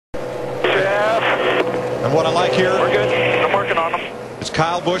And what I like here, we're good. I'm working on them. Is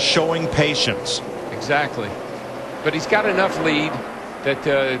Kyle Busch showing patience. Exactly. But he's got enough lead that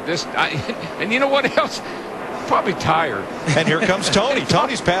and you know what else? Probably tired. And here comes Tony.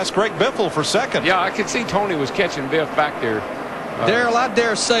 Tony's passed Greg Biffle for second. Yeah, I could see Tony was catching Biff back there. Darrell, I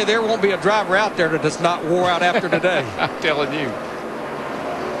dare say there won't be a driver out there that's not wore out after today. I'm telling you.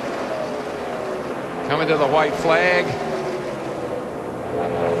 Coming to the white flag.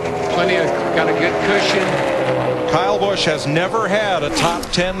 Got a good cushion. Kyle Busch has never had a top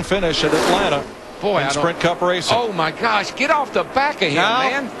 10 finish at Atlanta. Boy, in Sprint Cup racing. Oh my gosh, get off the back of him,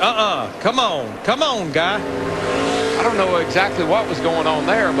 man. Come on, guy. I don't know exactly what was going on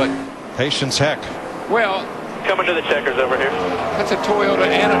there, but patience heck. Well, coming to the checkers over here. That's a Toyota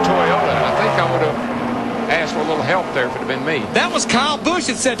and a Toyota. I think I would have asked for a little help there if it had been me. That was Kyle Busch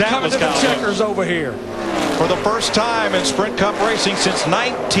that said coming to the checkers over here. For the first time in Sprint Cup racing since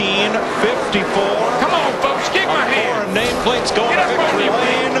 1954. Come on, folks, kick my hand. Foreign nameplates going to victory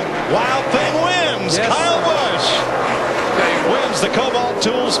lane. Wild Thing wins. Yes. Kyle Busch wins the Kobalt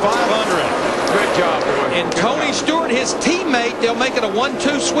Tools 500. Good job, boy. And Tony Stewart, his teammate, they'll make it a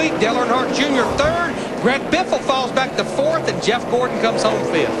 1-2 sweep. Dale Earnhardt Jr. third. Greg Biffle falls back to fourth, and Jeff Gordon comes home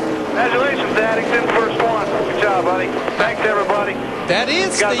fifth. Congratulations, Addington, first one. Good job, buddy. Thanks, everybody. That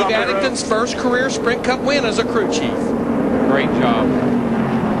is Steve Addington's first career Sprint Cup win as a crew chief. Great job.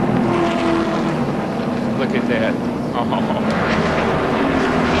 Look at that. Oh.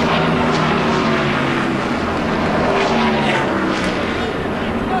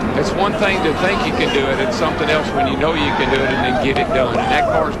 It's one thing to think you can do it. It's something else when you know you can do it and then get it done. And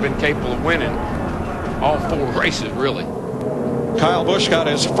that car's been capable of winning all 4 races, really. Kyle Busch got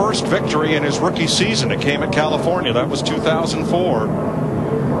his first victory in his rookie season. It came at California. That was 2004.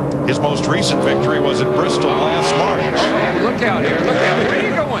 His most recent victory was at Bristol last March. Oh, look out here. Look out here. Where are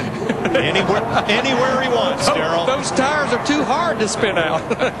you going? Anywhere he wants, Darrell. Those tires are too hard to spin out.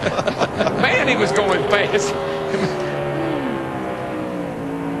 Man, he was going fast.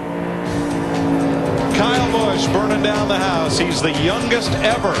 Kyle Busch burning down the house. He's the youngest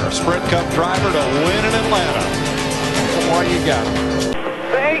ever Sprint Cup driver to win in Atlanta. What do you got?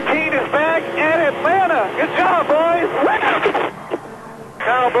 The 18 is back at Atlanta. Good job, boys.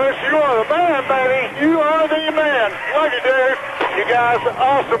 Kyle Busch, you are the man, baby. You are the man. Love you, dude. You guys are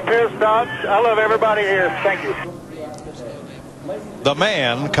awesome pit stops. I love everybody here. Thank you. The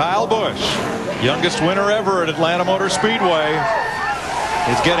man, Kyle Busch, youngest winner ever at Atlanta Motor Speedway,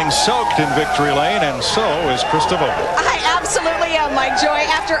 is getting soaked in victory lane, and so is Krista Vogel. I absolutely am, Mike Joy.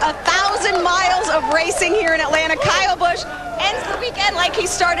 After 1,000 miles of racing here in Atlanta, Kyle Busch ends the weekend like he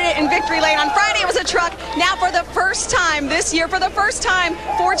started it in victory lane. On Friday it was a truck. Now for the first time this year, for the first time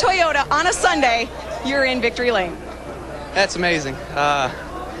for Toyota on a Sunday, you're in victory lane. That's amazing.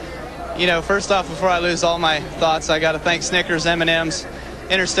 You know, first off, before I lose all my thoughts, I got to thank Snickers, M&M's,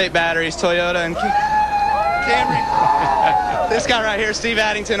 Interstate Batteries, Toyota, and Camry. This guy right here, Steve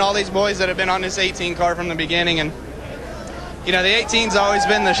Addington, all these boys that have been on this 18 car from the beginning. And you know, the 18's always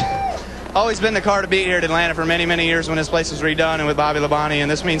been the car to beat here at Atlanta for many, many years when this place was redone and with Bobby Labonte. And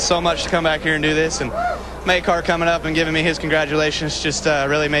this means so much to come back here and do this. And May Car coming up and giving me his congratulations just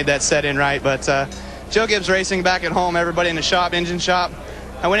really made that set in right. But Joe Gibbs Racing back at home, everybody in the shop, engine shop.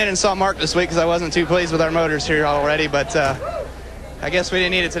 I went in and saw Mark this week because I wasn't too pleased with our motors here already. But I guess we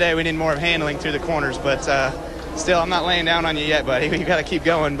didn't need it today. We need more of handling through the corners. But still, I'm not laying down on you yet, buddy. We've got to keep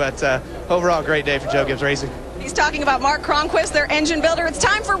going. But overall, great day for Joe Gibbs Racing. He's talking about Mark Cronquist, their engine builder. It's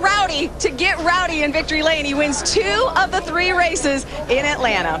time for Rowdy to get rowdy in victory lane. He wins 2 of the 3 races in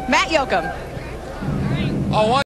Atlanta. Matt Yoakum. Oh,